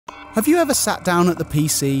Have you ever sat down at the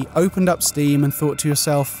PC, opened up Steam and thought to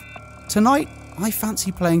yourself, tonight I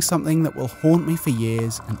fancy playing something that will haunt me for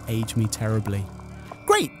years and age me terribly?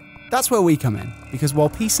 Great! That's where we come in, because while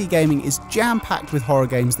PC gaming is jam-packed with horror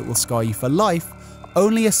games that will scar you for life,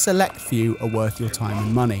 only a select few are worth your time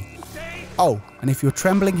and money. Oh, and if your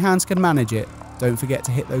trembling hands can manage it, don't forget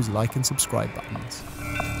to hit those like and subscribe buttons.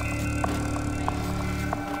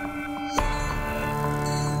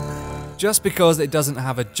 Just because it doesn't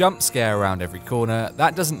have a jump scare around every corner,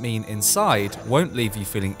 that doesn't mean Inside won't leave you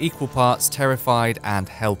feeling equal parts terrified and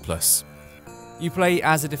helpless. You play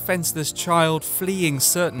as a defenseless child fleeing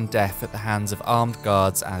certain death at the hands of armed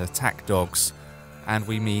guards and attack dogs. And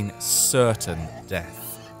we mean certain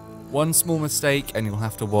death. One small mistake and you'll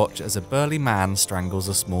have to watch as a burly man strangles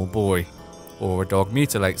a small boy, or a dog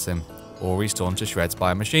mutilates him, or he's torn to shreds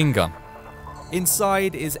by a machine gun.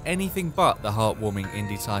 Inside is anything but the heartwarming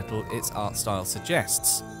indie title its art style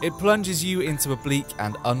suggests. It plunges you into a bleak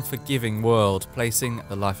and unforgiving world, placing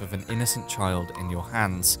the life of an innocent child in your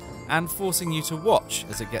hands, and forcing you to watch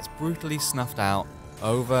as it gets brutally snuffed out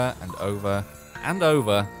over and over and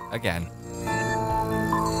over again.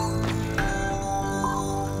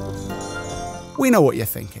 We know what you're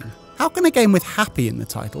thinking. How can a game with happy in the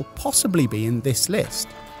title possibly be in this list?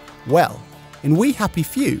 Well, in We Happy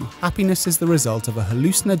Few, happiness is the result of a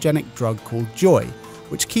hallucinogenic drug called joy,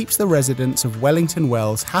 which keeps the residents of Wellington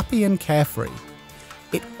Wells happy and carefree.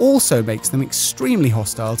 It also makes them extremely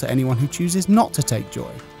hostile to anyone who chooses not to take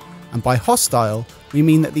joy. And by hostile, we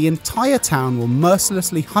mean that the entire town will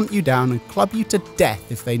mercilessly hunt you down and club you to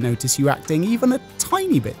death if they notice you acting even a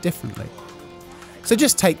tiny bit differently. So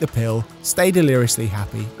just take the pill, stay deliriously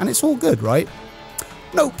happy, and it's all good, right?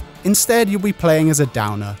 Nope. Instead, you'll be playing as a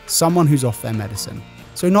downer, someone who's off their medicine.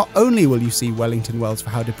 So not only will you see Wellington Wells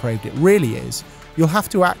for how depraved it really is, you'll have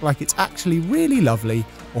to act like it's actually really lovely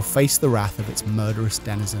or face the wrath of its murderous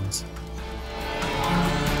denizens.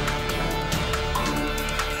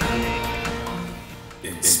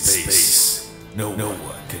 In space, no one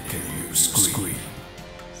can use scream.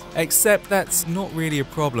 Except that's not really a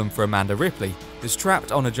problem for Amanda Ripley, who's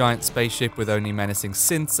trapped on a giant spaceship with only menacing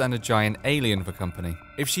synths and a giant alien for company.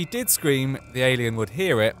 If she did scream, the alien would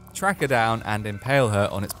hear it, track her down and impale her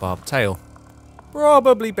on its barbed tail.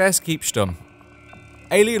 Probably best keep stum.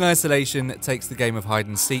 Alien Isolation takes the game of hide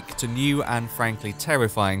and seek to new and frankly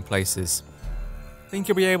terrifying places. Think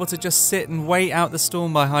you'll be able to just sit and wait out the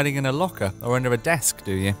storm by hiding in a locker or under a desk,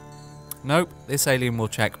 do you? Nope, this alien will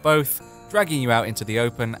check both, dragging you out into the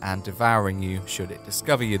open and devouring you should it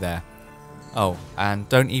discover you there. Oh, and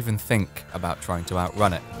don't even think about trying to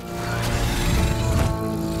outrun it.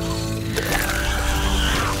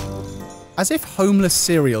 As if homeless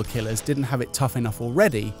serial killers didn't have it tough enough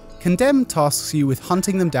already, Condemned tasks you with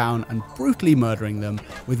hunting them down and brutally murdering them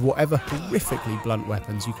with whatever horrifically blunt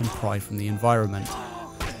weapons you can pry from the environment.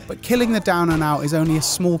 But killing the down and out is only a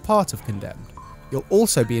small part of Condemned. You'll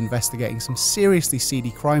also be investigating some seriously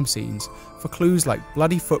seedy crime scenes for clues like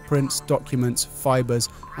bloody footprints, documents, fibres,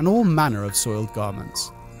 and all manner of soiled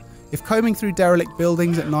garments. If combing through derelict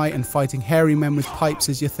buildings at night and fighting hairy men with pipes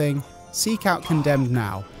is your thing, seek out Condemned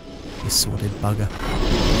now, you sordid bugger.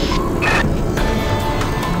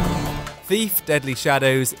 Thief Deadly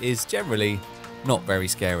Shadows is generally not very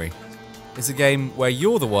scary. It's a game where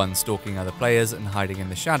you're the one stalking other players and hiding in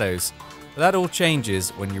the shadows. But that all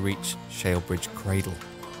changes when you reach Shalebridge Cradle,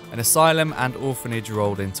 an asylum and orphanage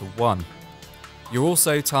rolled into one. You're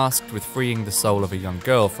also tasked with freeing the soul of a young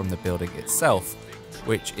girl from the building itself,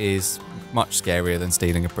 which is much scarier than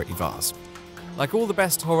stealing a pretty vase. Like all the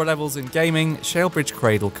best horror levels in gaming, Shalebridge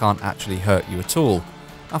Cradle can't actually hurt you at all.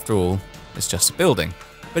 After all, it's just a building.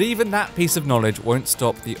 But even that piece of knowledge won't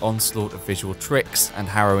stop the onslaught of visual tricks and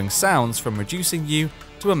harrowing sounds from reducing you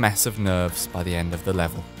to a mess of nerves by the end of the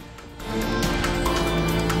level.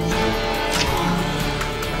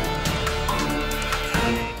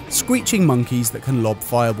 Screeching monkeys that can lob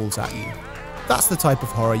fireballs at you. That's the type of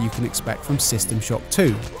horror you can expect from System Shock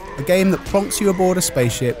 2, a game that plonks you aboard a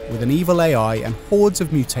spaceship with an evil AI and hordes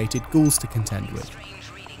of mutated ghouls to contend with.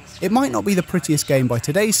 It might not be the prettiest game by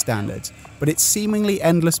today's standards, but its seemingly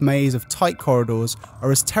endless maze of tight corridors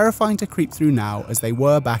are as terrifying to creep through now as they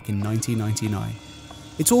were back in 1999.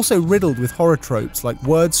 It's also riddled with horror tropes like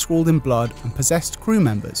words scrawled in blood and possessed crew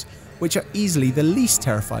members, which are easily the least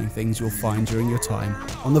terrifying things you'll find during your time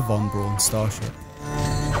on the Von Braun starship.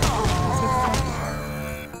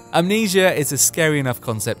 Amnesia is a scary enough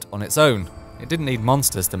concept on its own. It didn't need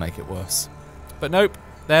monsters to make it worse. But nope,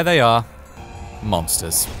 there they are.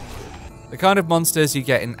 Monsters. The kind of monsters you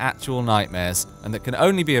get in actual nightmares, and that can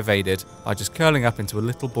only be evaded by just curling up into a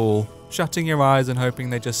little ball, shutting your eyes and hoping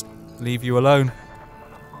they just leave you alone.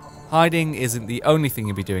 Hiding isn't the only thing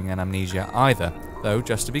you'll be doing in Amnesia either, though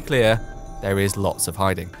just to be clear, there is lots of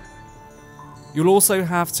hiding. You'll also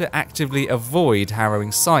have to actively avoid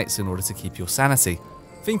harrowing sights in order to keep your sanity.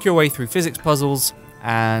 Think your way through physics puzzles,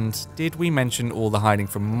 and did we mention all the hiding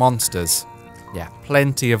from monsters? Yeah,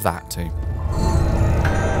 plenty of that too.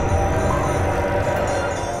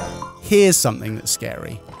 Here's something that's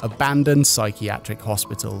scary: abandoned psychiatric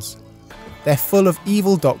hospitals. They're full of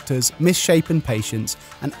evil doctors, misshapen patients,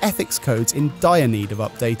 and ethics codes in dire need of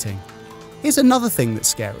updating. Here's another thing that's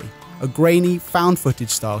scary: a grainy, found footage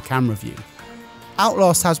style camera view.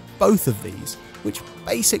 Outlast has both of these, which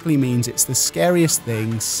basically means it's the scariest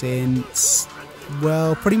thing since,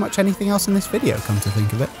 well, pretty much anything else in this video, come to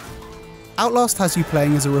think of it. Outlast has you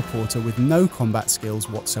playing as a reporter with no combat skills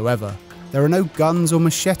whatsoever. There are no guns or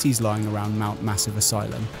machetes lying around Mount Massive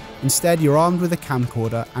Asylum. Instead, you're armed with a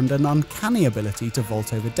camcorder and an uncanny ability to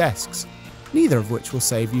vault over desks, neither of which will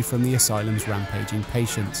save you from the asylum's rampaging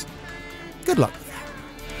patients. Good luck with that.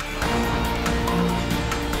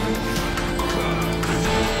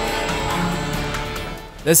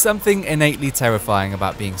 There's something innately terrifying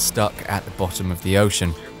about being stuck at the bottom of the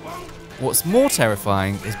ocean. What's more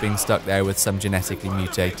terrifying is being stuck there with some genetically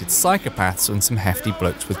mutated psychopaths and some hefty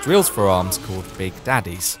blokes with drills for arms called Big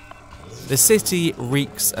Daddies. The city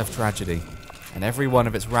reeks of tragedy, and every one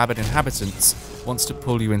of its rabid inhabitants wants to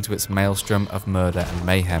pull you into its maelstrom of murder and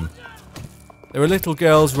mayhem. There are little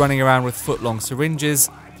girls running around with foot-long syringes,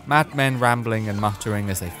 madmen rambling and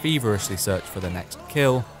muttering as they feverishly search for the next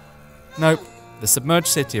kill. Nope, the submerged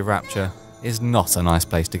city of Rapture is not a nice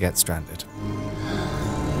place to get stranded.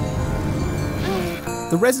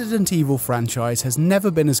 The Resident Evil franchise has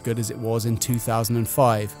never been as good as it was in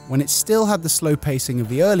 2005, when it still had the slow pacing of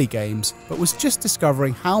the early games, but was just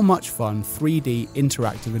discovering how much fun 3D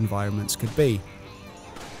interactive environments could be.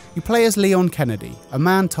 You play as Leon Kennedy, a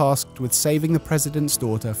man tasked with saving the president's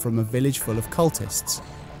daughter from a village full of cultists.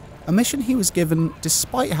 A mission he was given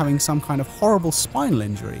despite having some kind of horrible spinal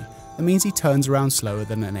injury that means he turns around slower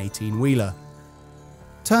than an 18-wheeler.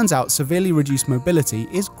 Turns out severely reduced mobility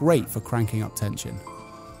is great for cranking up tension.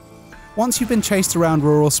 Once you've been chased around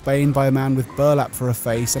rural Spain by a man with burlap for a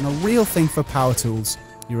face and a real thing for power tools,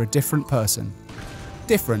 you're a different person.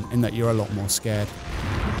 Different in that you're a lot more scared.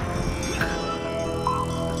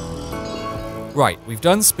 Right, we've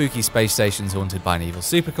done spooky space stations haunted by an evil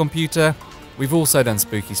supercomputer. We've also done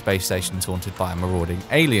spooky space stations haunted by a marauding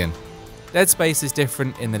alien. Dead Space is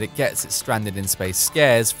different in that it gets its stranded in space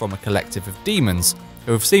scares from a collective of demons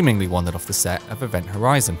who have seemingly wandered off the set of Event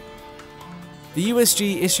Horizon. The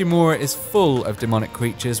USG Ishimura is full of demonic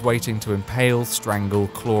creatures waiting to impale, strangle,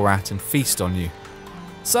 claw at and feast on you.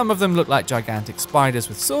 Some of them look like gigantic spiders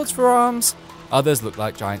with swords for arms, others look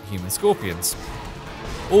like giant human scorpions.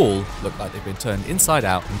 All look like they've been turned inside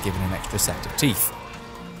out and given an extra set of teeth.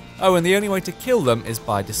 Oh, and the only way to kill them is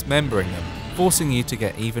by dismembering them, forcing you to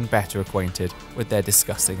get even better acquainted with their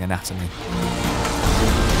disgusting anatomy.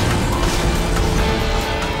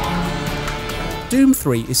 Doom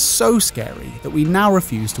 3 is so scary that we now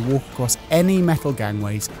refuse to walk across any metal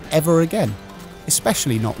gangways ever again,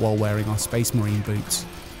 especially not while wearing our Space Marine boots.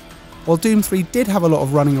 While Doom 3 did have a lot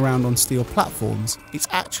of running around on steel platforms, it's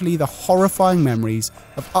actually the horrifying memories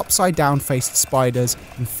of upside-down faced spiders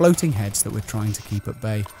and floating heads that we're trying to keep at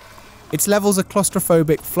bay. Its levels are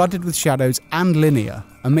claustrophobic, flooded with shadows and linear,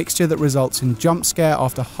 a mixture that results in jump scare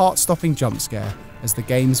after heart-stopping jump scare as the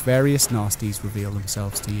game's various nasties reveal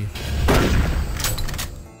themselves to you.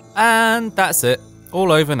 And that's it,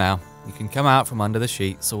 all over now. You can come out from under the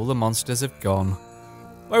sheets, all the monsters have gone.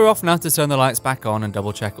 We're off now to turn the lights back on and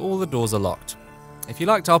double check all the doors are locked. If you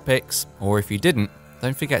liked our picks, or if you didn't,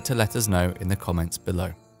 don't forget to let us know in the comments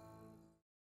below.